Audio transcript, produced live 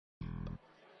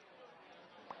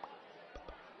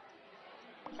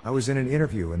I was in an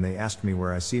interview and they asked me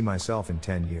where I see myself in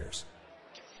 10 years.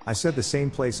 I said the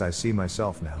same place I see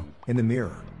myself now, in the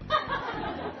mirror.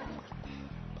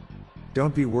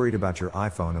 Don't be worried about your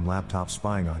iPhone and laptop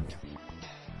spying on you.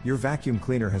 Your vacuum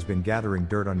cleaner has been gathering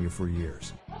dirt on you for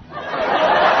years.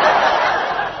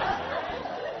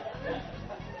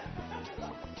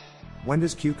 When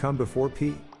does Q come before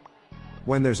P?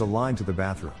 When there's a line to the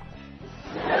bathroom.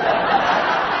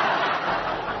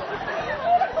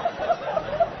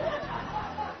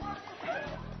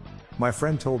 My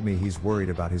friend told me he's worried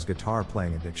about his guitar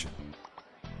playing addiction.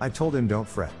 I told him don't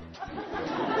fret.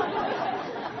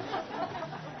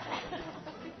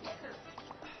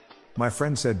 My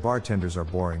friend said bartenders are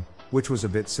boring, which was a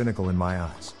bit cynical in my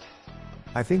eyes.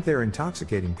 I think they're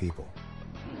intoxicating people.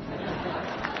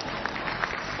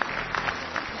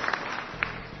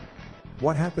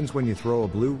 What happens when you throw a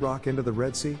blue rock into the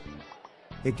Red Sea?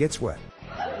 It gets wet.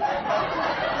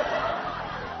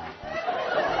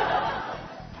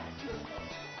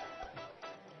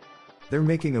 They're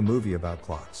making a movie about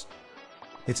clocks.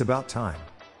 It's about time.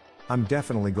 I'm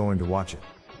definitely going to watch it.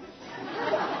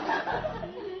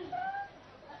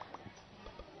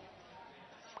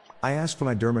 I asked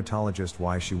my dermatologist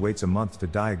why she waits a month to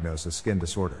diagnose a skin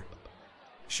disorder.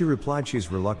 She replied she's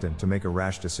reluctant to make a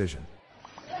rash decision.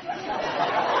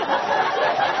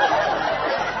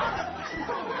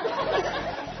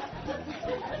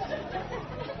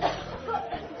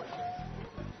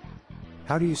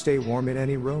 How do you stay warm in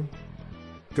any room?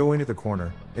 Go into the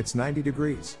corner, it's 90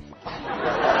 degrees.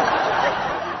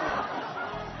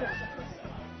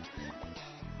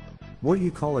 What do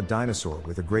you call a dinosaur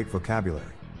with a great vocabulary?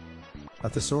 A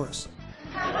thesaurus.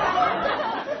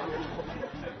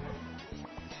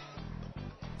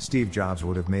 Steve Jobs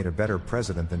would have made a better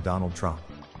president than Donald Trump.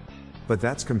 But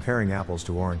that's comparing apples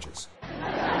to oranges.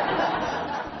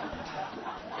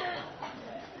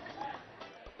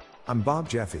 I'm Bob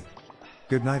Jeffy.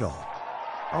 Good night all.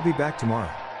 I'll be back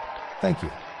tomorrow. Thank you.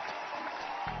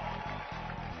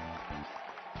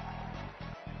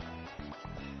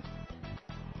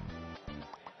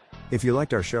 If you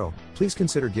liked our show, please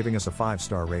consider giving us a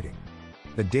 5-star rating.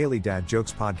 The Daily Dad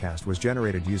Jokes podcast was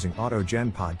generated using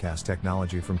AutoGen podcast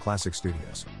technology from Classic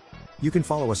Studios. You can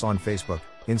follow us on Facebook,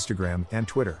 Instagram, and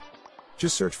Twitter.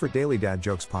 Just search for Daily Dad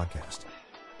Jokes podcast.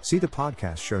 See the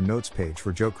podcast show notes page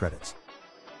for joke credits.